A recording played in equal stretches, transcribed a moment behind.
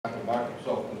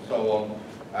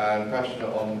and passionate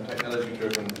on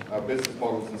technology-driven business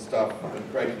models and stuff,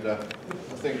 and created a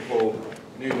thing called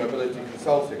New Mobility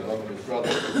Consulting along with his brother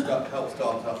to help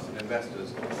startups and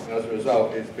investors. And as a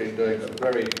result, he's been doing some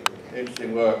very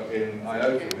interesting work in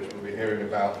IOTA, which we'll be hearing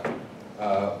about,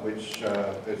 which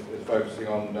is focusing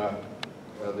on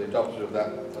the adoption of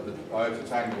the IOTA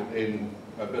Tangle in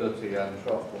mobility and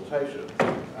transportation.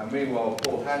 And meanwhile,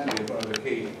 Paul Handy is one of the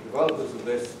key developers of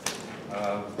this,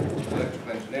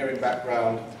 electrical engineering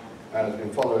background, and has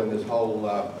been following this whole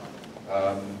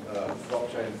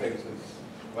blockchain thing since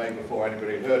way before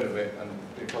anybody had heard of it, and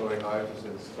been following IOTA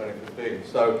since 2015.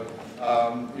 So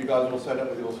you guys are all set up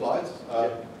with your slides.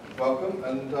 Welcome,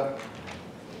 and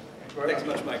thanks so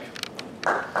much, Mike.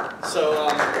 So,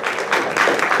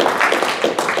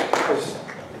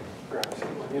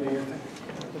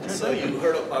 so you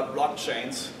heard about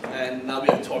blockchains, and now we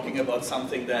are talking about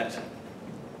something that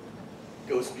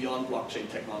goes beyond blockchain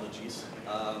technologies.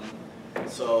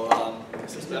 Is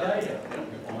this better? Yeah.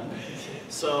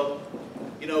 So,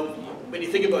 you know, when you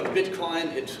think about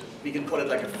Bitcoin, we can call it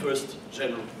like a first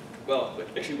general. Well,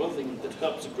 actually, one thing that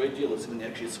helps a great deal is when you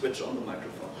actually switch on the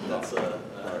microphone. That's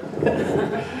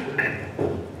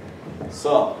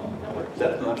so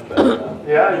that's much better.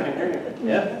 Yeah, you can hear you.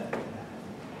 Yeah.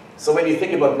 So when you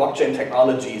think about blockchain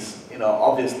technologies, you know,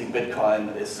 obviously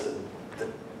Bitcoin is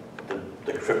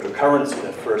the cryptocurrency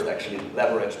that first actually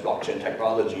leveraged blockchain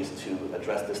technologies to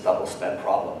address this double spend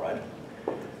problem, right?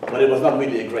 But it was not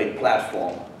really a great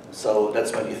platform. So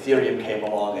that's when Ethereum came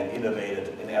along and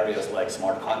innovated in areas like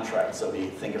smart contracts. So we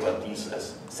think about these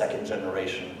as second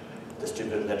generation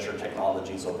distributed ledger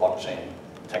technologies or blockchain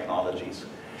technologies.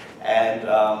 And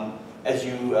as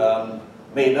you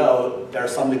may know, there are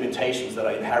some limitations that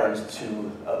are inherent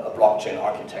to a blockchain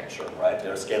architecture, right?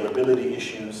 There are scalability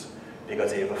issues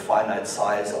because you have a finite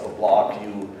size of a block.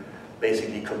 You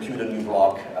basically compute a new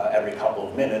block every couple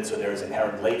of minutes, so there is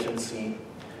inherent latency.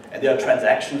 And there are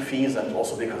transaction fees, and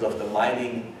also because of the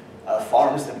mining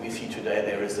farms that we see today,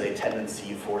 there is a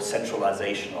tendency for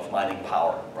centralization of mining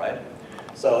power, right?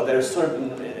 So there's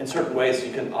in certain ways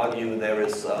you can argue there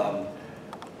is,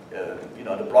 you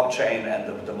know, the blockchain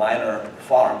and the miner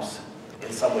farms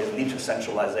in some ways lead to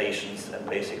centralizations and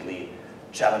basically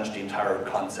challenge the entire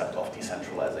concept of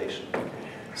decentralization.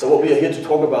 So what we are here to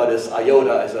talk about is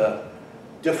IOTA as a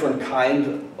different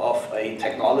kind of a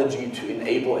technology to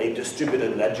enable a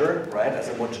distributed ledger, right, as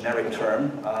a more generic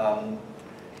term.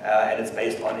 And it's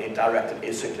based on a directed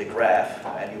acyclic graph,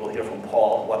 and you will hear from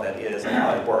Paul what that is and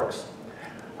how it works.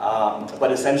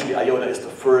 But essentially, IOTA is the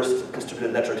first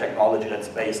distributed ledger technology that's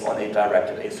based on a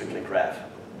directed acyclic graph.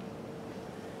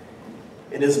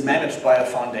 It is managed by a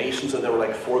foundation, so there were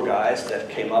like 4 guys that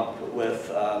came up with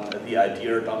the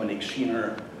idea. Dominic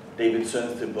Schiener, David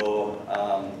Sönstebo,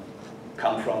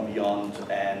 Come From Beyond,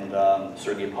 and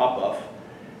Sergei Popov.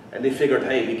 And they figured,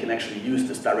 hey, we can actually use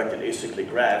this directed acyclic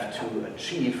graph to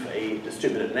achieve a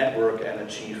distributed network and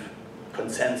achieve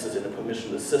consensus in a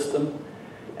permissionless system.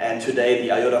 And today,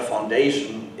 the IOTA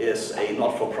Foundation is a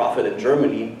not-for-profit in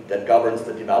Germany that governs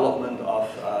the development of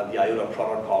the IOTA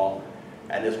protocol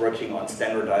and is working on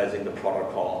standardizing the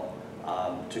protocol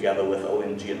together with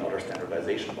OMG and other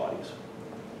standardization bodies.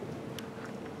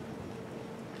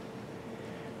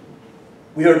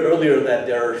 We heard earlier that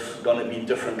there's going to be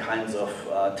different kinds of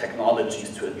technologies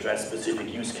to address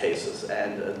specific use cases,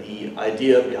 and the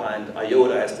idea behind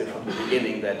IOTA has been from the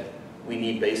beginning that we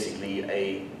need basically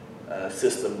a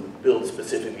system built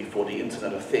specifically for the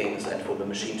Internet of Things and for the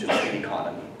machine-to-machine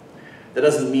economy. That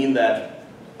doesn't mean that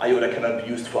IOTA cannot be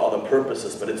used for other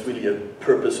purposes, but it's really a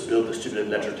purpose-built distributed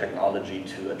ledger technology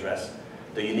to address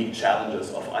the unique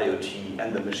challenges of IoT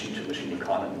and the machine-to-machine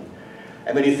economy.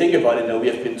 And when you think about it, we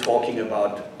have been talking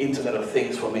about Internet of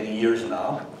Things for many years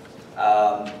now.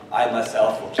 I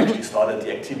myself actually started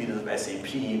the activities of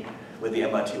SAP with the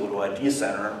MIT IOTA ID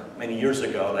Center many years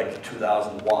ago, like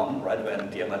 2001, right,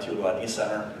 when the MIT IOTA ID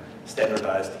Center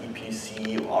standardized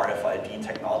EPC, RFID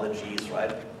technologies,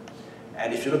 right?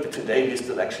 And if you look at today, we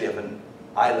still actually have an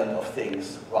island of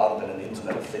things rather than an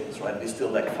Internet of Things, right? We still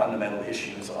lack fundamental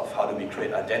issues of how do we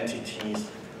create identities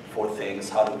for things,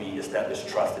 how do we establish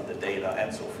trust in the data,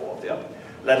 and so forth, yeah?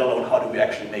 Let alone how do we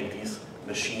actually make these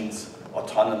machines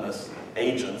autonomous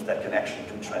agents that can actually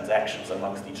do transactions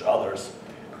amongst each others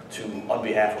on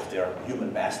behalf of their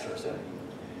human masters. Yeah?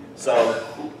 So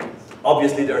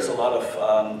obviously there's a lot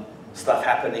of stuff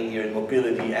happening here in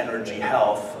mobility, energy,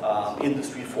 health,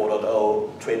 Industry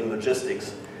 4.0, trade and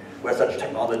logistics, where such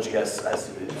technology has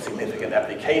significant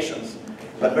applications.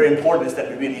 But very important is that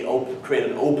we really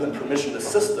create an open permissionless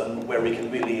system where we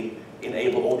can really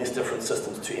enable all these different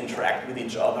systems to interact with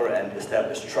each other and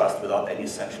establish trust without any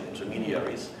central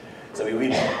intermediaries. So we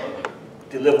really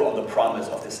deliver on the promise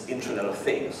of this Internet of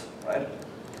Things, right?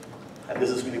 And this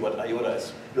is really what IOTA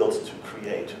is built to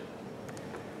create.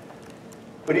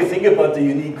 When you think about the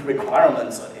unique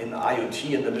requirements in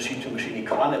IoT and the machine-to-machine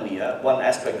economy, one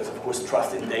aspect is, of course,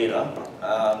 trust in data.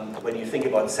 When you think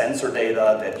about sensor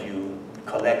data that you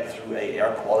collect through an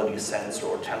air quality sensor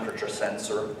or temperature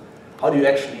sensor, how do you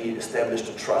actually establish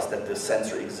the trust that this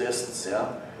sensor exists?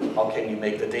 Yeah? How can you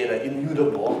make the data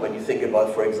immutable? When you think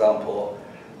about, for example,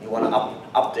 you want to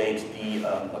update the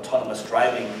autonomous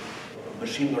driving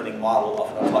machine learning model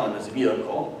of an autonomous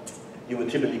vehicle, you would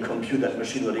typically compute that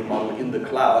machine learning model in the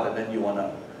cloud, and then you want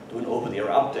to do an over-the-air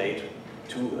update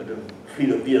to the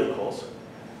fleet of vehicles.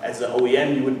 As an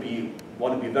OEM, you would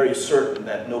want to be very certain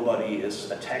that nobody is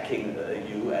attacking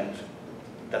you and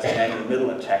does a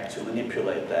man-in-the-middle attack to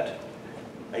manipulate that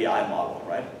AI model,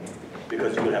 right?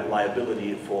 Because you would have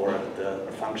liability for the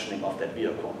functioning of that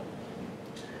vehicle.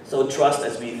 So trust,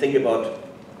 as we think about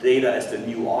data as the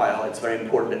new oil, it's very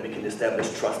important that we can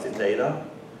establish trust in data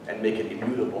and make it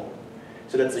immutable.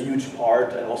 So that's a huge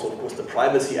part, and also, of course, the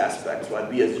privacy aspects, right?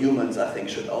 We as humans, I think,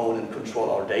 should own and control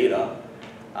our data.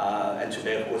 And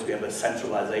today, of course, we have a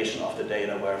centralization of the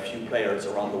data where a few players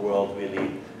around the world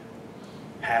really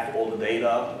have all the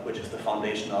data, which is the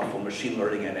foundation now for machine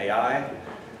learning and AI.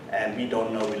 And we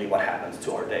don't know really what happens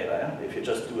to our data. Yeah? If you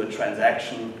just do a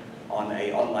transaction on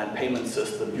an online payment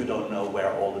system, you don't know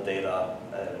where all the data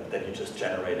that you just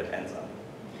generated ends up.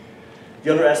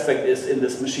 The other aspect is in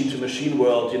this machine-to-machine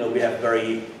world, we have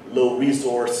very low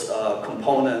resource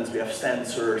components, we have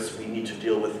sensors, we need to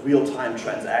deal with real-time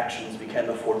transactions, we can't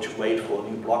afford to wait for a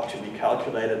new block to be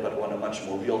calculated, but want a much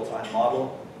more real-time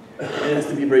model. It has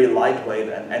to be very lightweight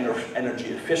and energy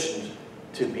efficient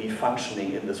to be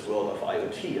functioning in this world of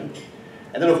IoT.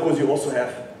 And then, of course, you also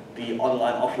have the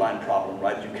online-offline problem,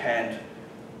 right? You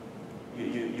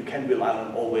can't rely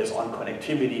on always-on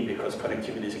connectivity because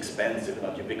connectivity is expensive and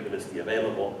not ubiquitously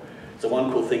available. So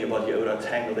one cool thing about the IOTA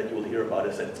Tangle that you will hear about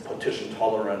is that it's partition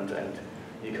tolerant and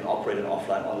you can operate in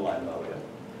offline-online mode. Yeah?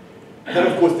 And then,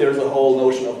 of course, there's a whole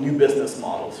notion of new business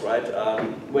models, right?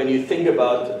 When you think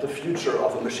about the future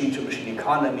of a machine-to-machine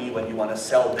economy, when you want to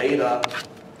sell data,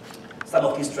 some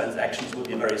of these transactions will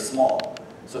be very small.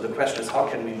 So the question is, how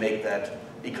can we make that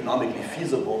economically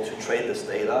feasible to trade this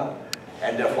data?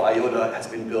 And therefore, IOTA has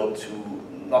been built to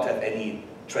not have any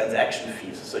transaction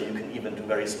fees, so you can even do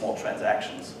very small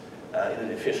transactions in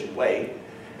an efficient way.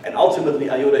 And ultimately,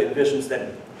 IOTA envisions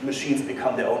that machines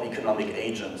become their own economic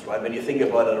agents, right? When you think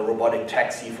about a robotic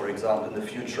taxi, for example, in the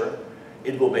future,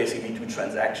 it will basically do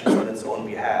transactions on its own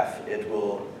behalf. It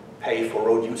will pay for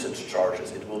road usage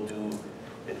charges. It will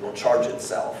charge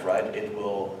itself, right? It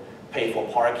will pay for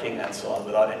parking and so on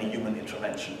without any human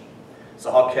intervention. So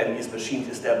how can these machines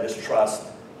establish trust,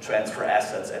 transfer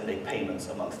assets, and make payments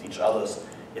amongst each other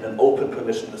in an open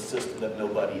permissionless system that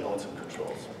nobody owns and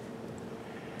controls?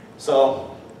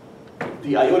 So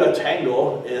the IOTA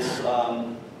Tangle is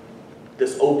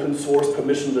this open source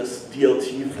permissionless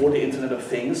DLT for the Internet of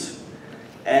Things,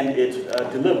 and it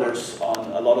delivers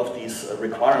on a lot of these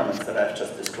requirements that I've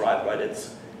just described, right?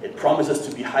 It promises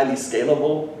to be highly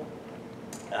scalable.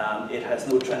 It has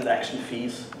no transaction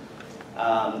fees.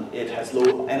 It has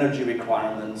low energy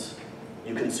requirements.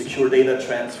 You can secure data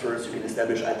transfers. You can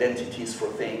establish identities for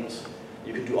things.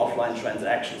 You can do offline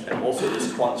transactions, and also it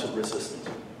is quantum resistant.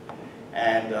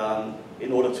 And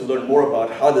in order to learn more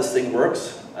about how this thing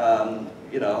works,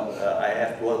 I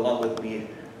have brought along with me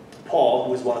Paul,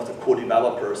 who is one of the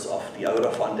co-developers of the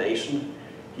IOTA Foundation.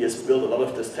 He has built a lot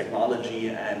of this technology,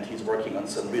 and he's working on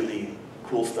some really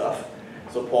cool stuff.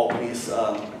 So Paul, please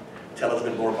tell us a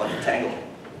bit more about the Tangle.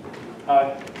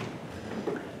 Hi.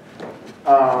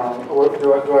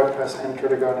 Do I press enter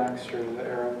to go next, or the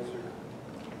arrows?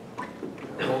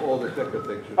 All the clicker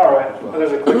things. All right. Well. Oh,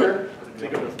 there's a clicker? The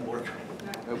clicker doesn't work.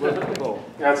 It works before.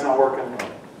 Yeah, it's not working.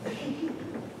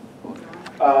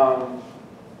 Oh,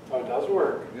 it does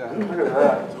work. Yeah. Look at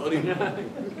that.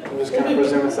 I'm just going to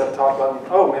presume it's that top button.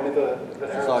 Oh, maybe the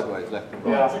arrows. Sideways, left and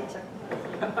right.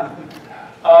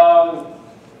 Yeah.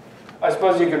 I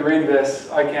suppose you could read this.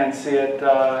 I can't see it.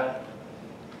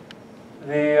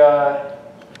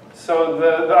 So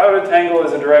the IOTA Tangle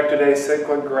is a directed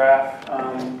acyclic graph.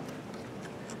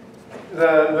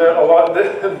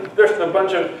 There's a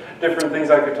bunch of different things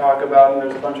I could talk about, and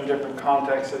there's a bunch of different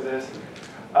contexts of this.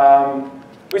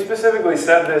 We specifically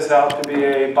set this out to be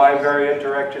a bivariate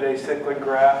directed acyclic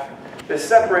graph. This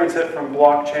separates it from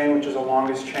blockchain, which is a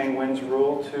longest chain wins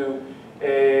rule, to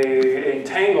a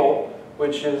tangle,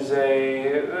 which is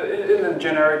in the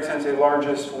generic sense, a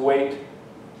largest weight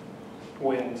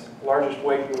wins, largest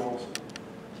weight rules,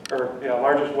 or yeah,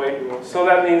 largest weight rules. So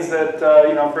that means that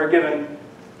for a given,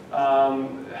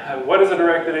 what is a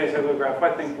directed acyclic graph?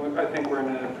 I think we're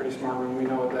in a pretty smart room. We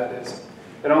know what that is.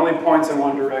 It only points in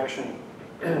one direction.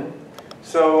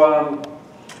 So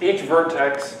each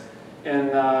vertex in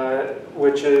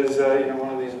which is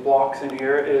one of these blocks in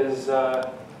here is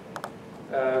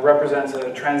represents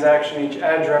a transaction. Each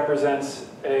edge represents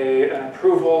an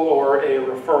approval or a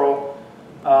referral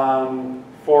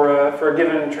for a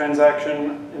given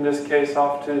transaction. In this case,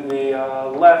 off to the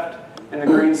left in the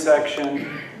green section,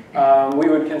 we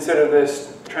would consider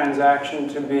this transaction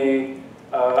to be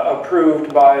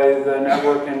approved by the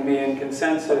network and be in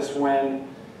consensus when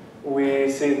we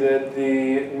see that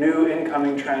the new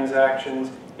incoming transactions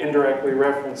indirectly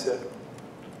reference it.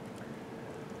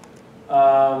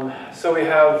 So we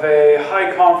have a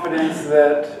high confidence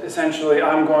that essentially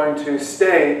I'm going to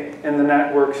stay in the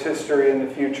network's history in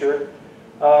the future.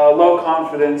 Low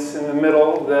confidence in the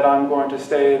middle that I'm going to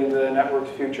stay in the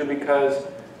network's future because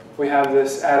we have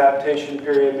this adaptation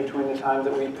period between the time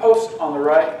that we post on the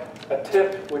right a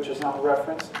tip, which is not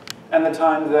referenced, and the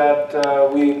time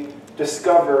that we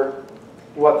discover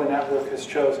what the network has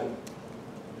chosen.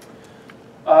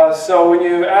 So when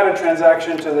you add a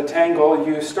transaction to the tangle,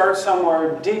 you start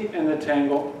somewhere deep in the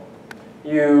tangle,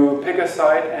 you pick a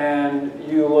site, and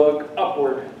you look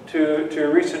upward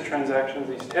to recent transactions,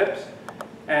 these tips,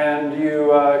 and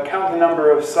you count the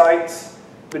number of sites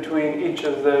between each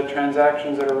of the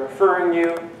transactions that are referring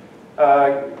you,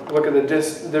 look at the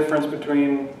difference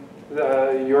between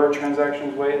your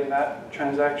transaction's weight and that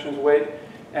transaction's weight,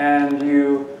 and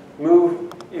you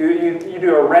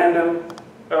do a random,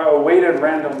 weighted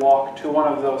random walk to one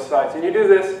of those sites. And you do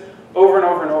this over and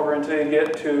over and over until you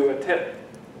get to a tip.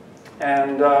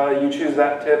 And you choose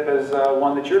that tip as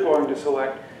one that you're going to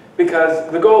select.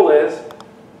 Because the goal is,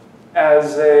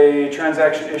 as a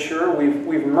transaction issuer,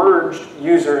 we've merged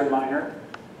user and miner.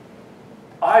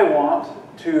 I want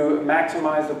to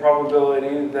maximize the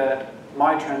probability that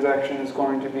my transaction is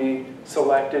going to be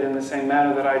selected in the same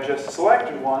manner that I just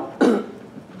selected one.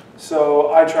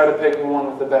 So I try to pick the one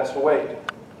with the best weight.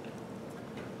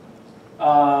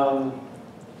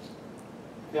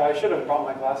 Yeah, I should have brought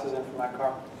my glasses in from my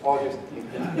car. Apologies.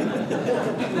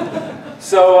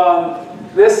 So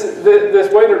this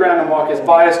weighted random walk is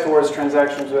biased towards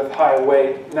transactions with high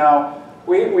weight. Now,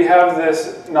 we have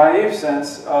this naive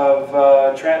sense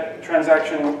of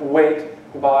transaction weight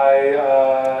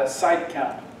by site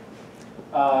count.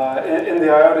 In the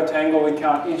IOTA Tangle, we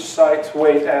count each site's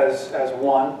weight as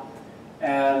one.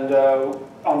 And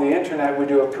on the internet, we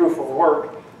do a proof of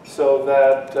work so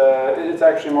that it's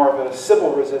actually more of a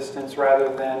Sybil resistance rather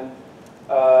than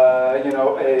a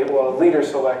leader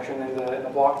selection in the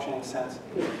blockchain sense.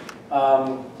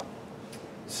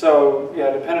 So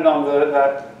yeah, depending on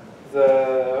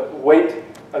the weight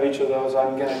of each of those,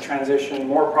 I'm going to transition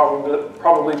more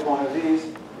probably to one of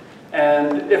these.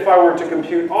 And if I were to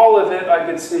compute all of it, I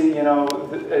could see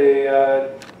a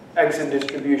exit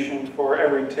distribution for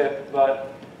every tip,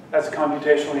 but that's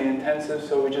computationally intensive,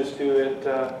 so we just do it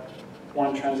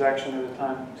one transaction at a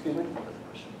time. Excuse me?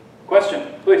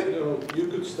 Question, please. You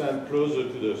could stand closer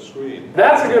to the screen.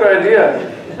 That's a good idea.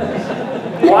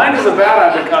 Blind is a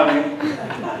bad I'm becoming,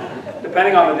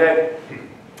 depending on the day.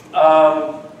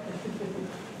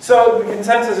 So the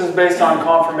consensus is based on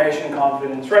confirmation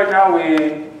confidence. Right now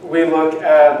we look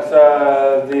at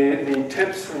the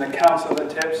tips and the counts of the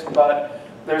tips, but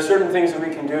there are certain things that we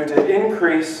can do to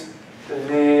increase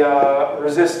the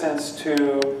resistance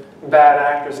to bad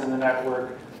actors in the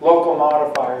network, local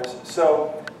modifiers.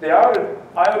 So the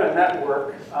IOTA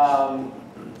network, I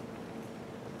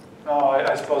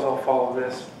suppose I'll follow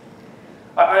this.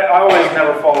 I always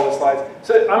never follow the slides,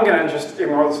 so I'm going to just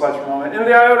ignore the slides for a moment. In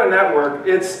the IOTA network,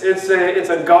 it's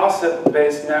a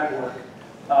gossip-based network,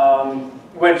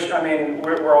 which, I mean,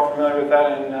 we're all familiar with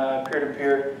that in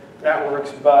peer-to-peer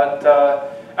networks, but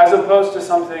as opposed to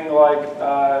something like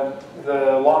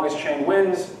the longest chain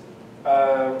wins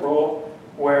rule,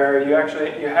 where you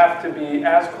have to be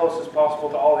as close as possible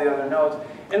to all the other nodes.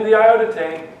 In the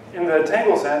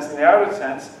Tangle sense, in the IOTA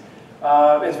sense,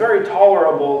 it's very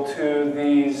tolerable to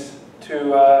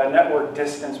network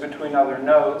distance between other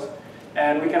nodes,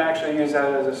 and we can actually use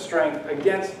that as a strength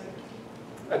against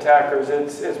attackers.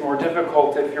 It's more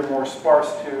difficult if you're more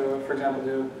sparse to, for example,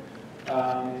 do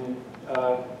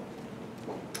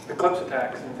eclipse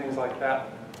attacks and things like that.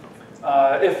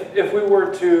 If we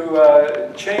were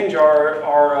to change or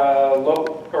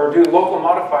do local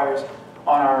modifiers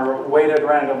on our weighted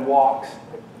random walks,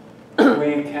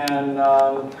 we can,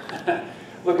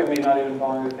 look at me not even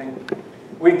following the thing.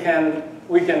 We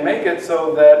can make it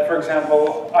so that, for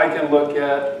example, I can look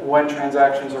at when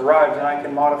transactions arrived, and I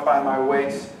can modify my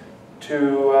weights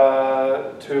to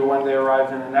when they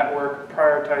arrived in the network,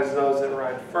 prioritize those that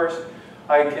arrived first.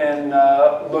 I can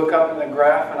look up in the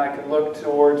graph, and I can look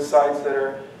towards sites that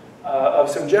are of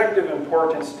subjective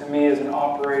importance to me as an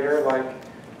operator, like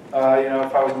you know,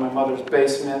 if I was in my mother's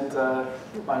basement, her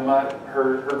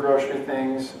grocery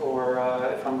things, or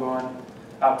if I'm going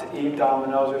out to eat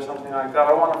Domino's or something like that.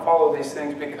 I want to follow these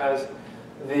things because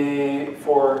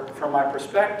from my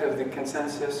perspective, the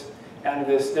consensus and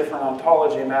this different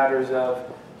ontology matters of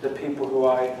the people who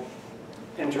I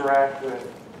interact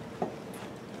with.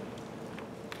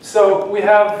 So we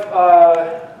have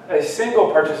a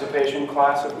single participation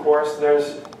class, of course.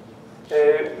 There's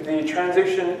the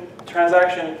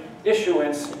transaction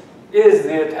issuance is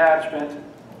the attachment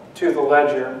to the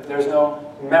ledger. There's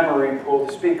no memory pool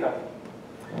to speak of.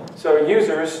 So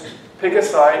users pick a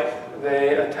site,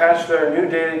 they attach their new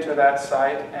data to that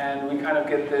site, and we kind of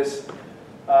get this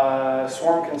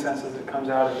swarm consensus that comes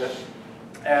out of it.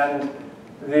 And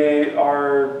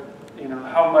you know,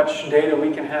 how much data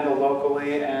we can handle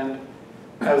locally, and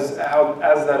as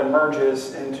that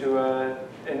emerges into a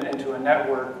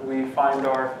network, we find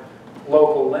our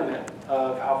local limit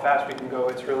of how fast we can go.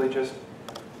 It's really just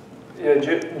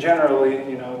generally,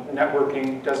 you know,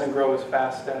 networking doesn't grow as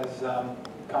fast as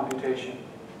computation.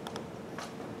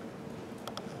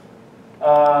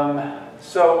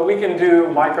 So we can do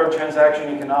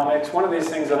microtransaction economics. One of these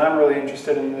things that I'm really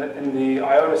interested in the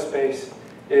IOTA space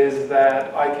is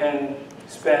that I can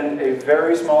spend a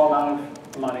very small amount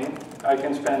of money. I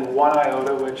can spend 1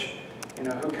 IOTA, which, you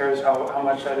know, who cares how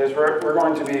much that is. We're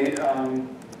going to be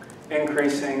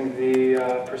increasing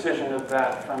the precision of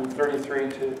that from 33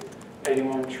 to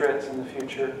 81 trits in the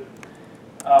future.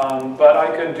 But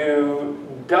I could do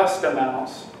dust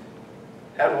amounts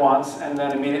at once and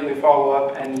then immediately follow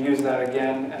up and use that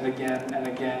again and again and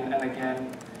again and again.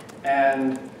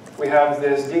 And we have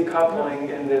this decoupling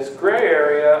in this gray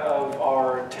area of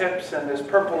our tips and this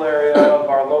purple area of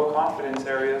our low confidence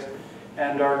areas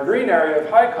and our green area of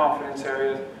high confidence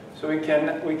areas. So we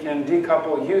can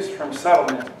decouple use from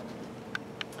settlement.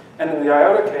 And in the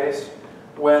IOTA case,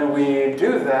 when we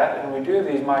do that and we do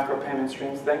these micropayment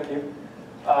streams, thank you,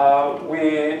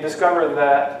 we discover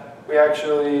that we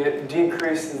actually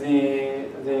decrease the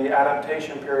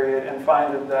adaptation period and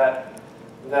find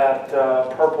that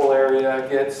purple area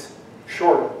gets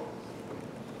shorter.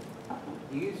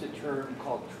 You used a term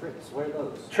called trits. What are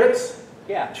those? Trits?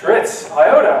 Yeah. Trits.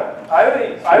 IOTA.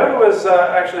 IOTA was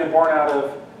actually born out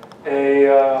of a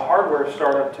hardware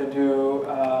startup to do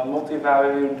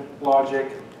multi-valued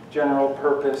logic, general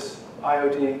purpose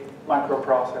IoT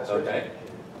microprocessors. Okay.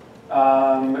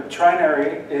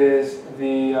 Trinary is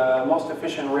the most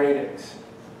efficient radix.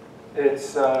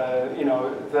 It's, you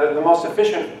know, the most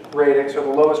efficient radix, or the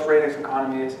lowest radix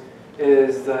economy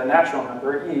is the natural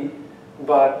number, E,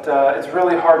 but it's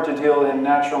really hard to deal in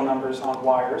natural numbers on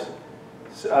wires.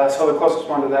 So the closest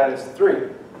one to that is 3.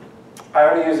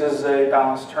 IOTA uses a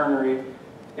balanced ternary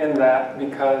in that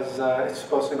because it's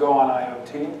supposed to go on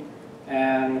IoT,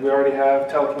 and we already have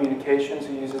telecommunications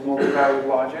that uses multi-valued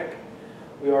logic.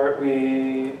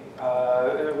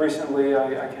 Recently,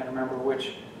 I can't remember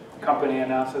which company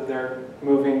announced that they're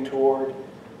moving toward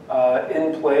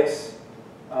in-place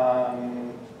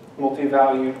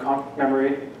multi-valued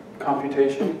memory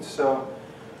computation. So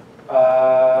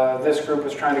this group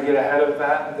is trying to get ahead of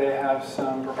that. They have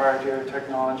some proprietary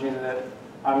technology that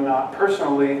I'm not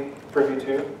personally privy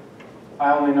to.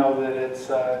 I only know that it's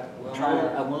I'm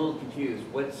a little confused.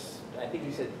 I think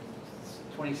you said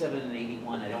 27 and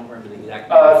 81. I don't remember the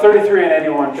exact. 33 and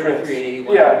 81 trits. 33 and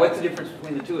 81. Yeah. What's the difference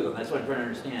between the two of them? That's what I'm trying to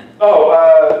understand.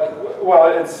 Oh,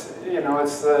 well, it's, you know,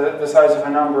 it's the size of a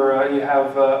number. You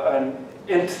have an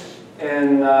int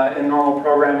in normal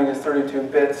programming is 32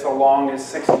 bits. A long is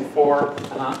 64.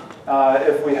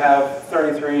 If we have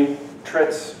 33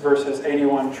 trits versus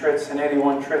 81 trits, in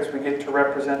 81 trits we get to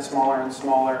represent smaller and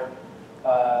smaller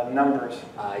numbers.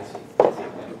 I see. Okay.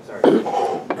 Sorry.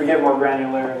 We get more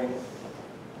granularity.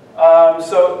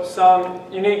 So some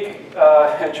unique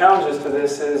challenges to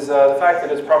this is the fact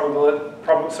that it's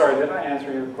sorry, did I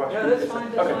answer your question? No, that's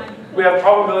fine. That's okay. fine. We have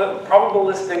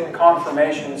probabilistic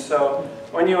confirmation. So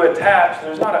when you attach,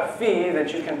 there's not a fee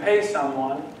that you can pay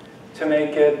someone to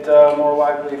make it more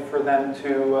likely for them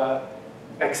to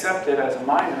accept it as a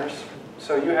miners.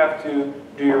 So you have to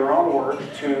do your own work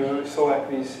to select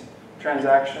these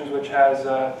transactions, which has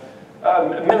a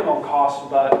minimal cost,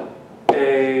 but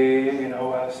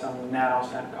some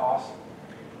nanocent cost.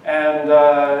 And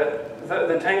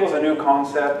the tangle's a new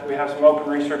concept. We have some open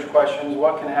research questions.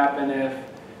 What can happen if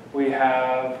we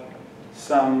have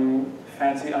some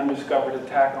fancy undiscovered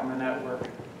attack on the network?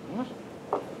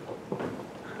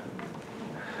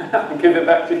 I'll give it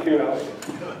back to you, Alex.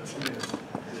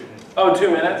 Oh, 2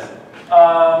 minutes?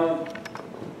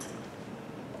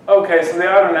 Okay, so the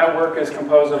IOTA network is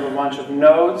composed of a bunch of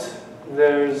nodes.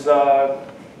 There's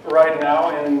right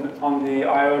now on the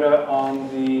IOTA on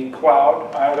the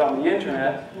cloud, IOTA on the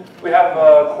internet, we have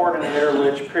a coordinator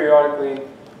which periodically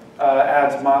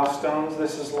adds milestones.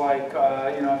 This is like,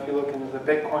 if you look into the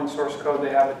Bitcoin source code,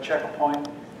 they have a checkpoint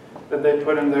that they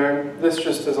put in there. This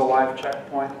just is a live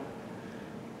checkpoint.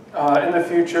 In the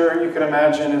future, you can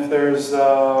imagine if there's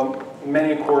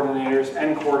many coordinators,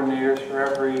 n coordinators for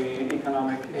every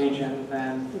economic agent,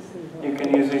 then you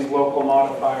can use these local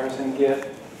modifiers and get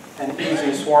an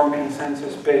easy swarm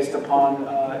consensus based upon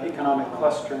economic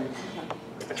clustering.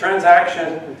 A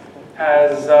transaction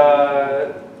has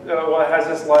it has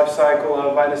this life cycle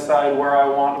of I decide where I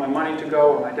want my money to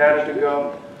go or my data to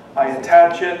go. I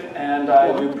attach it and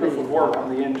I do proof of work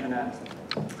on the internet.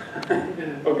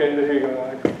 Okay, there you go,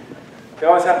 Alex. You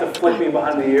always have to flick me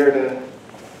behind the ear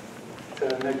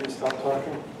to make me stop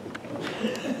talking.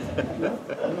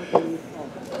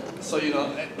 So,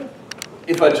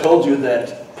 if I told you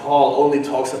that Paul only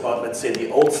talks about, let's say, the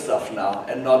old stuff now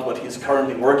and not what he's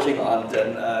currently working on,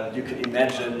 then you can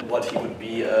imagine what he would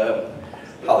be,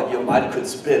 how your mind could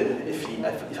spin if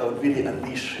I would really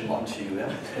unleash him onto you.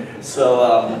 Yeah?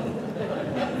 So,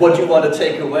 what you want to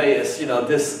take away is,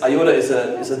 this IOTA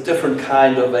is a different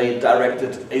kind of a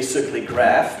directed acyclic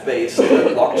graph based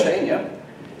blockchain, yeah?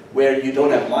 Where you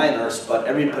don't have miners, but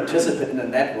every participant in the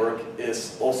network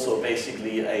is also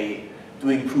basically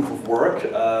doing proof of work,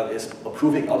 is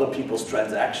approving other people's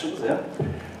transactions. Yeah?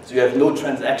 So you have no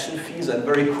transaction fees, and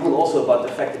very cool also about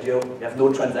the fact that you have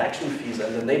no transaction fees,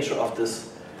 and the nature of this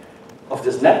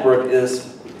network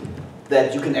is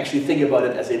that you can actually think about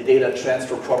it as a data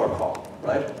transfer protocol,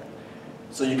 right?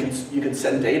 So you can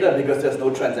send data because there's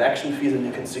no transaction fees, and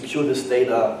you can secure this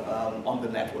data on the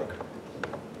network.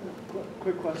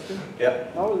 Quick question.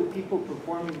 Yeah. How are the people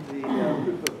performing the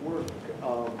proof of work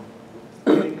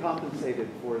getting compensated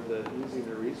for using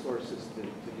their resources to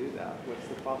do that? What's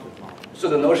the profit model? So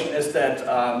the notion is that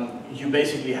you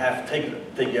basically have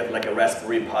you have like a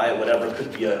Raspberry Pi or whatever, it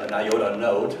could be an IOTA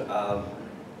node.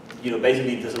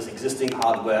 Basically this is existing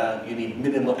hardware. You need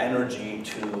minimal energy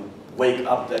to wake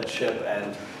up that chip,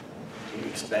 and you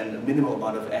expend a minimal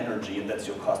amount of energy, and that's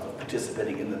your cost of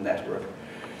participating in the network.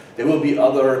 There will be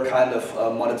other kind of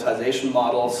monetization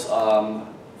models.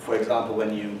 For example,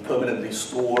 when you permanently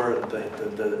store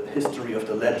the history of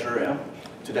the ledger, yeah,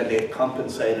 so that they get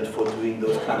compensated for doing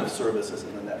those kind of services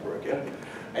in the network. Yeah?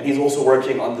 And he's also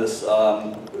working on this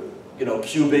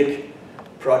Cubic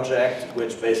project,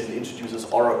 which basically introduces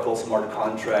Oracle smart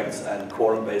contracts and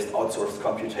quorum-based outsourced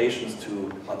computations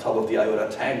on top of the IOTA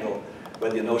Tangle,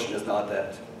 where the notion is not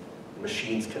that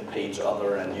machines can pay each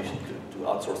other and you should do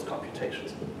outsourced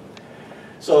computations.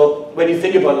 So when you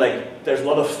think about, there's a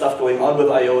lot of stuff going on with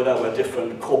IOTA where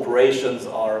different corporations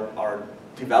are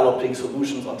developing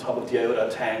solutions on top of the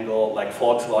IOTA Tangle, like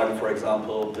Volkswagen, for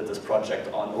example, did this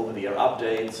project on over-the-air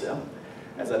updates. Yeah?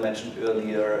 As I mentioned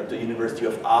earlier, the University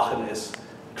of Aachen is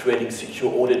creating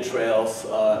secure audit trails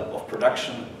of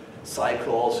production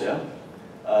cycles. Yeah?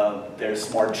 There's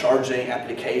smart charging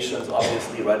applications,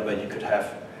 obviously, right, where you could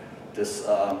have this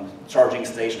charging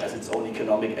station as its own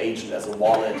economic agent, as a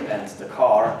wallet, and the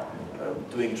car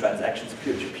doing transactions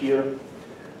peer-to-peer.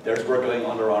 There's work going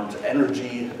on around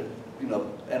energy,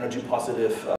 energy positive